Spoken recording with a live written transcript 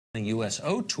a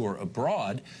USO tour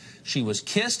abroad. She was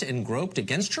kissed and groped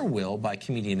against her will by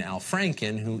comedian Al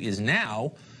Franken, who is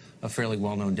now a fairly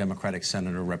well-known Democratic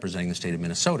senator representing the state of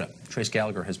Minnesota. Trace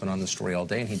Gallagher has been on this story all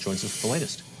day, and he joins us for the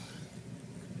latest.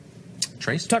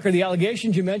 Trace? Tucker, the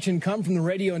allegations you mentioned come from the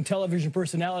radio and television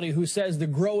personality who says the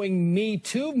growing Me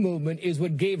Too movement is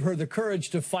what gave her the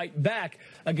courage to fight back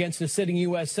against a sitting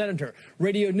U.S. senator.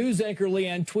 Radio news anchor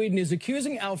Leanne Tweeden is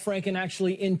accusing Al Franken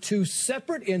actually in two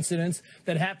separate incidents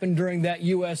that happened during that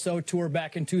USO tour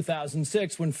back in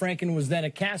 2006 when Franken was then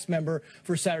a cast member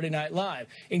for Saturday Night Live,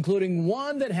 including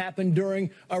one that happened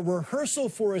during a rehearsal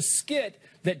for a skit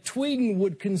that Tweeden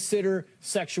would consider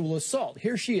sexual assault.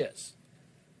 Here she is.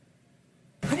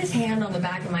 Put his hand on the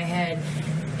back of my head,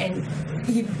 and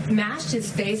he mashed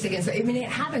his face against, I mean, it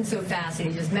happened so fast,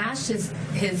 and he just mashed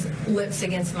his lips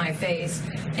against my face,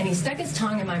 and he stuck his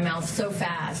tongue in my mouth so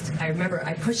fast. I remember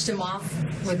I pushed him off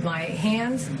with my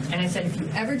hands, and I said, if you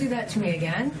ever do that to me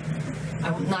again,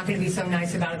 I'm not going to be so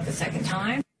nice about it the second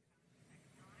time.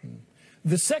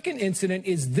 The second incident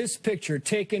is this picture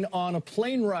taken on a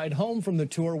plane ride home from the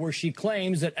tour where she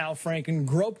claims that Al Franken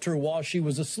groped her while she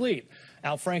was asleep.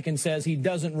 Al Franken says he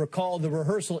doesn't recall the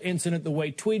rehearsal incident the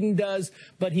way Tweeden does,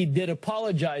 but he did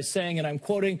apologize, saying, and I'm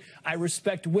quoting, "I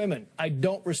respect women. I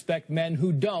don't respect men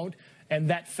who don't. And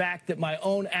that fact that my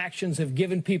own actions have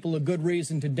given people a good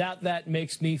reason to doubt that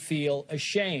makes me feel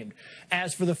ashamed."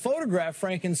 As for the photograph,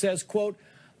 Franken says, quote,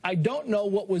 "I don't know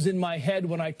what was in my head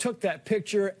when I took that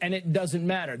picture, and it doesn't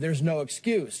matter. There's no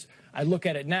excuse. I look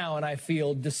at it now, and I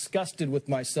feel disgusted with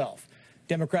myself."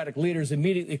 Democratic leaders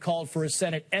immediately called for a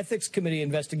Senate Ethics Committee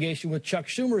investigation, with Chuck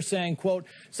Schumer saying, quote,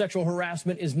 "Sexual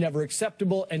harassment is never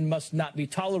acceptable and must not be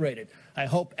tolerated. I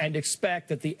hope and expect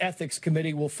that the Ethics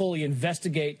Committee will fully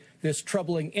investigate this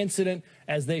troubling incident,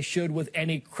 as they should with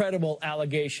any credible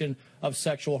allegation of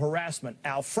sexual harassment."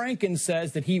 Al Franken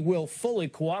says that he will fully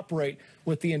cooperate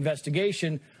with the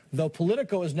investigation, though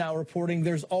Politico is now reporting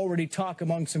there's already talk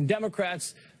among some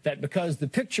Democrats that because the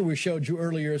picture we showed you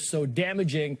earlier is so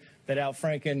damaging that Al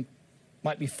Franken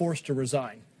might be forced to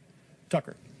resign.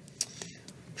 Tucker.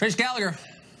 Trace Gallagher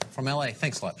from L.A.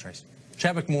 Thanks a lot, Trace.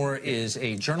 Chadwick Moore is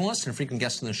a journalist and a frequent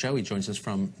guest on the show. He joins us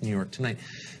from New York tonight.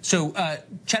 So,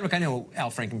 Chadwick, I know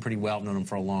Al Franken pretty well. I've known him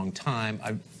for a long time.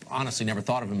 I honestly never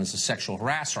thought of him as a sexual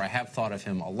harasser. I have thought of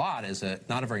him a lot as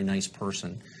not a very nice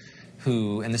person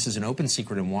who, and this is an open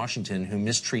secret in Washington, who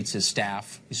mistreats his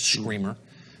staff. He's a screamer,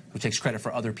 who takes credit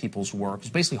for other people's work. It's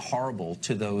basically horrible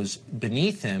to those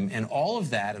beneath him. And all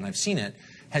of that, and I've seen it,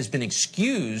 has been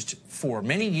excused for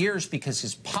many years because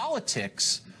his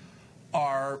politics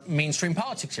are mainstream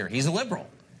politics here. He's a liberal.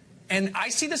 And I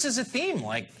see this as a theme.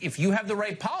 Like, if you have the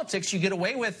right politics, you get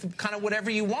away with kind of whatever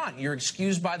you want. You're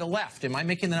excused by the left. Am I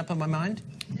making that up in my mind?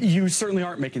 You certainly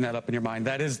aren't making that up in your mind.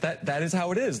 That is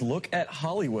how it is. Look at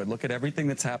Hollywood. Look at everything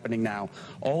that's happening now.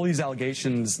 All these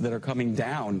allegations that are coming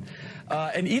down.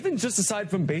 And even just aside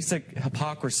from basic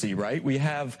hypocrisy, right? We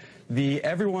have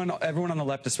everyone on the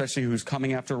left, especially who's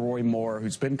coming after Roy Moore,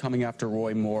 who's been coming after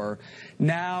Roy Moore.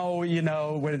 Now, you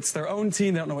know, when it's their own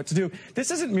team, they don't know what to do.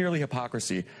 This isn't merely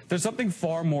hypocrisy. There's something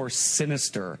far more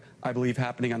sinister, I believe,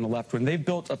 happening on the left when they've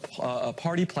built a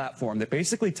party platform that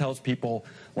basically tells people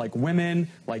like women,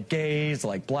 like gays,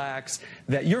 like blacks,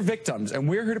 that you're victims and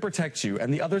we're here to protect you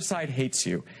and the other side hates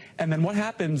you. And then what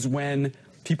happens when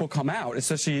people come out,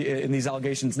 especially in these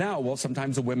allegations now? Well,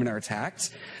 sometimes the women are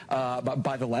attacked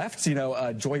by the left. You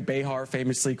know, Joy Behar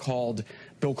famously called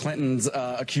Bill Clinton's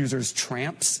accusers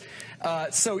tramps.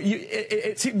 So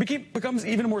it becomes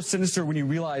even more sinister when you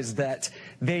realize that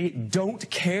they don't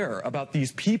care about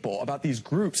these people, about these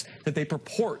groups that they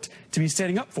purport to be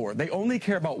standing up for. They only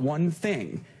care about one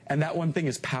thing, and that one thing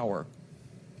is power.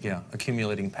 Yeah,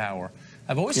 accumulating power.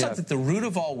 I've always thought that the root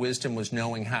of all wisdom was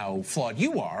knowing how flawed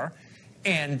you are,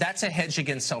 and that's a hedge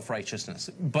against self-righteousness.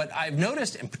 But I've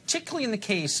noticed, and particularly in the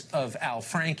case of Al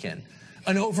Franken,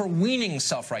 an overweening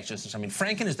self-righteousness. I mean,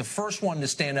 Franken is the first one to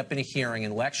stand up in a hearing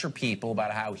and lecture people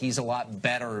about how he's a lot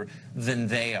better than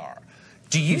they are.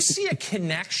 Do you see a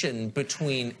connection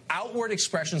between outward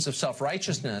expressions of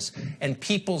self-righteousness and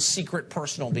people's secret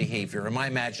personal behavior? Am I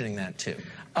imagining that too?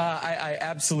 I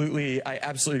absolutely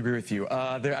agree with you.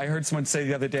 I heard someone say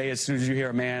the other day, as soon as you hear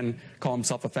a man call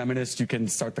himself a feminist, you can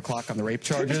start the clock on the rape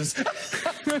charges.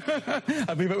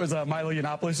 I believe it was Milo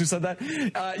Yiannopoulos who said that.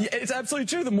 It's absolutely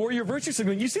true. The more you're virtue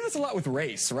signaling, you see this a lot with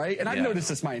race, right? And I've noticed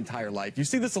this my entire life. You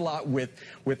see this a lot with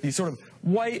these sort of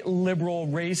white liberal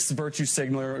race virtue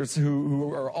signalers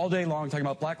who are all day long talking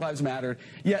about Black Lives Matter,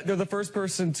 yet they're the first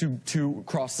person to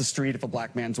cross the street if a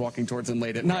black man's walking towards them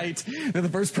late at night. They're the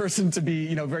first person to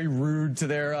be, very rude to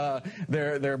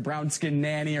their brown-skinned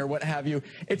nanny or what have you.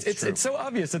 It's so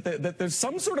obvious that there's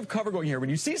some sort of cover going here. When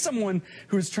you see someone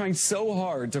who's trying so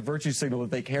hard to virtue signal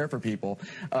that they care for people,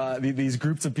 these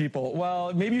groups of people,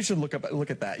 well, maybe you should look at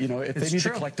that. If they need to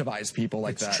collectivize people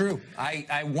like that. It's true.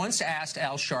 I once asked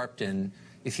Al Sharpton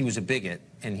if he was a bigot,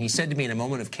 and he said to me in a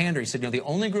moment of candor, he said, the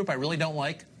only group I really don't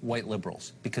like, white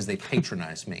liberals, because they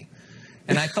patronize me.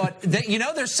 And I thought that,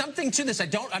 there's something to this.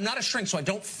 I'm not a shrink, so I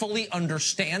don't fully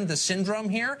understand the syndrome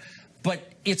here,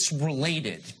 but it's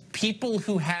related. People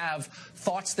who have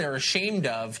thoughts they're ashamed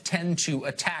of tend to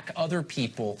attack other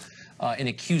people and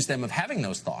accuse them of having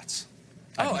those thoughts.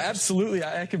 Oh, absolutely.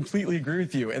 I completely agree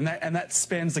with you. And that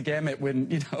spans the gamut when,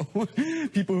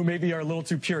 people who maybe are a little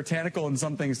too puritanical and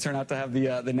some things turn out to have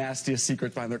the nastiest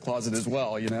secrets behind their closet as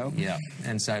well, Yeah.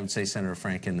 And so I would say Senator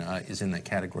Franken is in that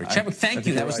category. Chadwick, thank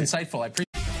you. That was insightful. I appreciate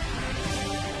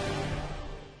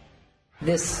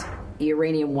This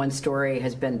Uranium One story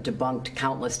has been debunked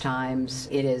countless times.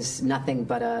 It is nothing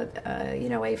but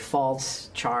a false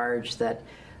charge that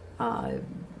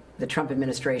the Trump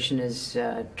administration is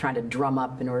trying to drum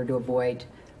up in order to avoid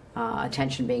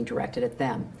attention being directed at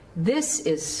them. This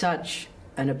is such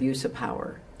an abuse of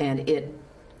power, and it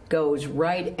goes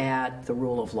right at the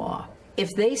rule of law. If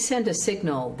they send a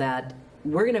signal that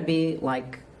we're going to be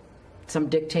like some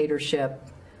dictatorship,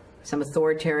 some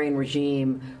authoritarian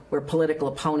regime where political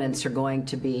opponents are going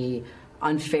to be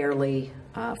unfairly,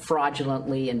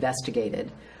 fraudulently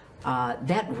investigated,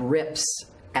 that rips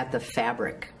at the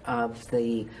fabric of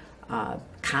the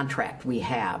contract we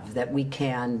have, that we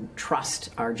can trust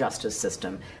our justice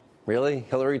system. Really?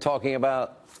 Hillary talking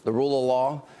about the rule of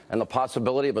law and the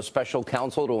possibility of a special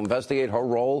counsel to investigate her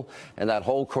role in that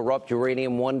whole corrupt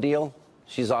Uranium One deal?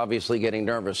 She's obviously getting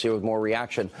nervous. Here with more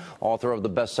reaction, author of the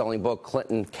best-selling book,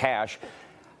 Clinton Cash.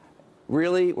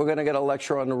 Really? We're going to get a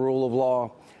lecture on the rule of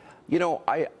law?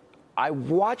 I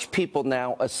watch people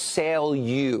now assail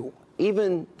you.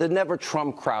 Even the Never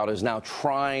Trump crowd is now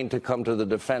trying to come to the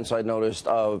defense, I noticed,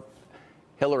 of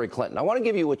Hillary Clinton. I want to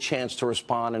give you a chance to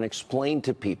respond and explain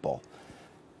to people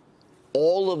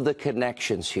all of the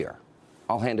connections here.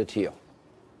 I'll hand it to you.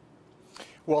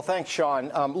 Well, thanks, Sean.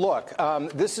 Look,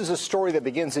 this is a story that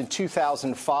begins in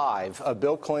 2005.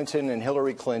 Bill Clinton and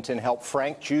Hillary Clinton helped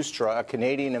Frank Giustra, a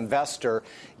Canadian investor,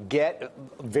 get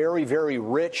very, very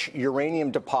rich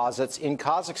uranium deposits in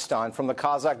Kazakhstan from the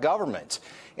Kazakh government.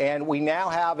 And we now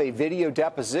have a video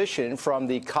deposition from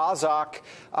the Kazakh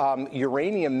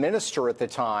uranium minister at the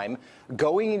time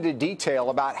going into detail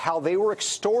about how they were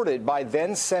extorted by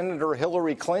then-Senator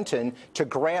Hillary Clinton to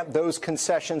grant those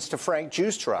concessions to Frank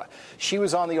Giustra. She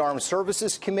was on the Armed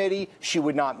Services Committee. She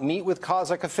would not meet with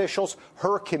Kazakh officials.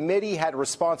 Her committee had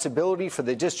responsibility for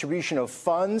the distribution of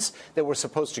funds that were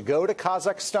supposed to go to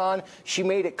Kazakhstan. She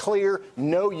made it clear,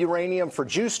 no uranium for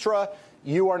Giustra.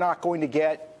 You are not going to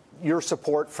get your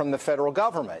support from the federal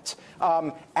government.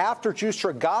 After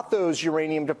Giustra got those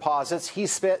uranium deposits, he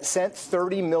sent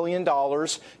 $30 million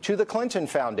to the Clinton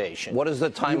Foundation. What is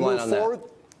the timeline on that?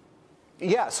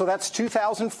 Yeah, so that's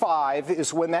 2005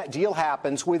 is when that deal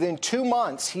happens. Within 2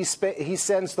 months, he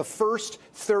sends the first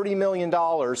 $30 million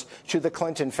to the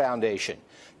Clinton Foundation.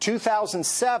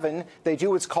 2007, they do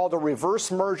what's called a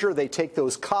reverse merger. They take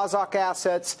those Kazakh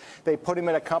assets, they put them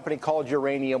in a company called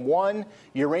Uranium One.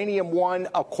 Uranium One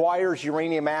acquires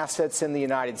uranium assets in the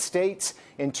United States.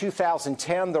 In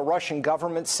 2010, the Russian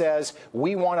government says,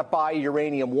 we want to buy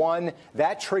Uranium One.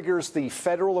 That triggers the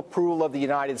federal approval of the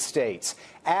United States.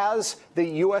 As the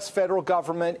U.S. federal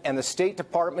government and the State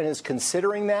Department is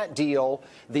considering that deal,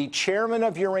 the chairman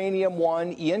of Uranium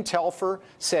One, Ian Telfer,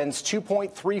 sends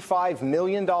 $2.35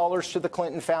 million to the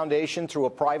Clinton Foundation through a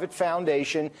private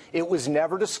foundation. It was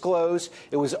never disclosed.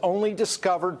 It was only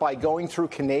discovered by going through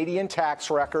Canadian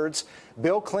tax records.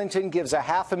 Bill Clinton gives a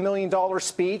 $500,000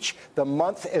 speech the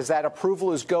month as that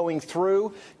approval is going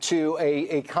through to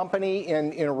a company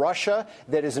in Russia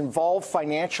that is involved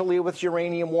financially with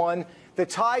Uranium One. The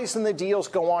ties and the deals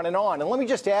go on. And let me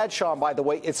just add, Sean, by the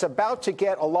way, it's about to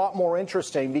get a lot more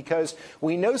interesting because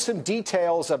we know some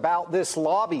details about this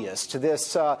lobbyist,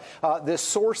 this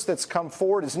source that's come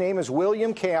forward. His name is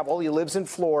William Campbell. He lives in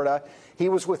Florida. He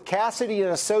was with Cassidy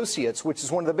and Associates, which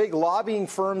is one of the big lobbying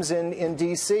firms in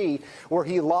D.C., where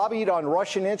he lobbied on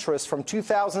Russian interests from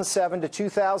 2007 to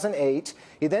 2008.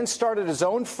 He then started his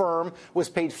own firm, was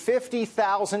paid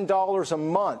 $50,000 a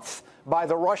month by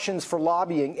the Russians for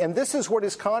lobbying. And this is what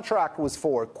his contract was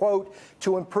for, quote,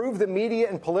 to improve the media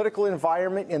and political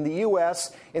environment in the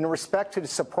U.S. in respect to the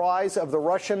supplies of the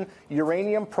Russian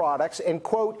uranium products, and,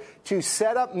 quote, to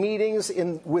set up meetings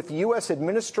with U.S.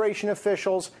 administration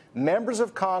officials, members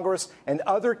of Congress, and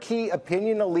other key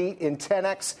opinion elite in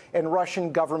 10X and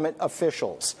Russian government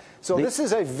officials. So this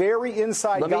is a very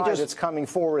inside guy that's coming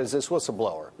forward as this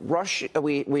whistleblower. Russia,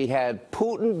 we had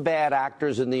Putin bad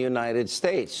actors in the United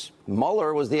States.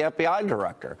 Mueller was the FBI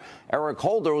director. Eric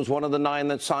Holder was one of the 9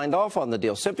 that signed off on the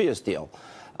deal, CFIUS deal,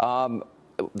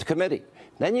 the committee.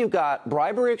 Then you've got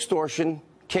bribery, extortion,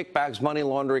 kickbacks, money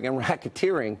laundering, and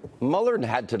racketeering. Mueller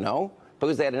had to know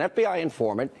because they had an FBI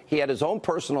informant. He had his own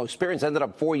personal experience, ended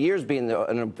up 4 years being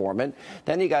an informant.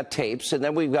 Then you got tapes, and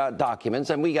then we've got documents,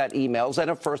 and we got emails and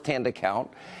a firsthand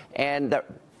account. And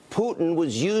Putin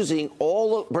was using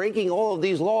breaking all of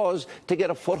these laws to get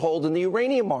a foothold in the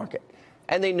uranium market.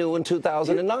 And they knew in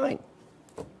 2009.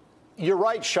 You're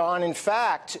right, Sean. In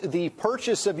fact, the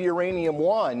purchase of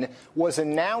Uranium-1 was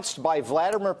announced by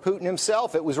Vladimir Putin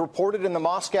himself. It was reported in the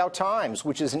Moscow Times,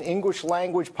 which is an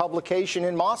English-language publication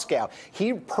in Moscow.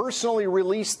 He personally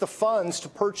released the funds to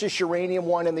purchase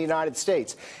Uranium-1 in the United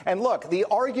States. And look, the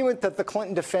argument that the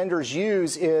Clinton defenders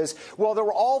use is, well, there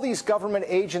were all these government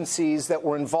agencies that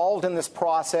were involved in this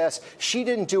process. She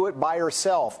didn't do it by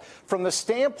herself. From the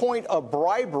standpoint of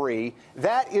bribery,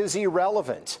 that is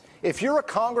irrelevant. If you're a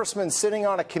congressman sitting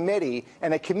on a committee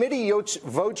and a committee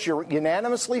votes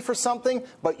unanimously for something,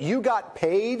 but you got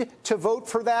paid to vote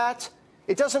for that,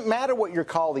 it doesn't matter what your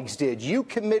colleagues did. You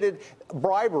committed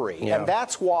bribery, and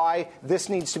that's why this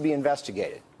needs to be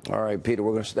investigated. All right, Peter,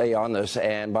 we're going to stay on this.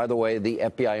 And by the way, the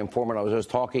FBI informant I was just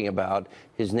talking about,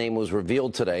 his name was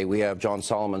revealed today. We have John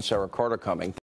Solomon, Sarah Carter coming.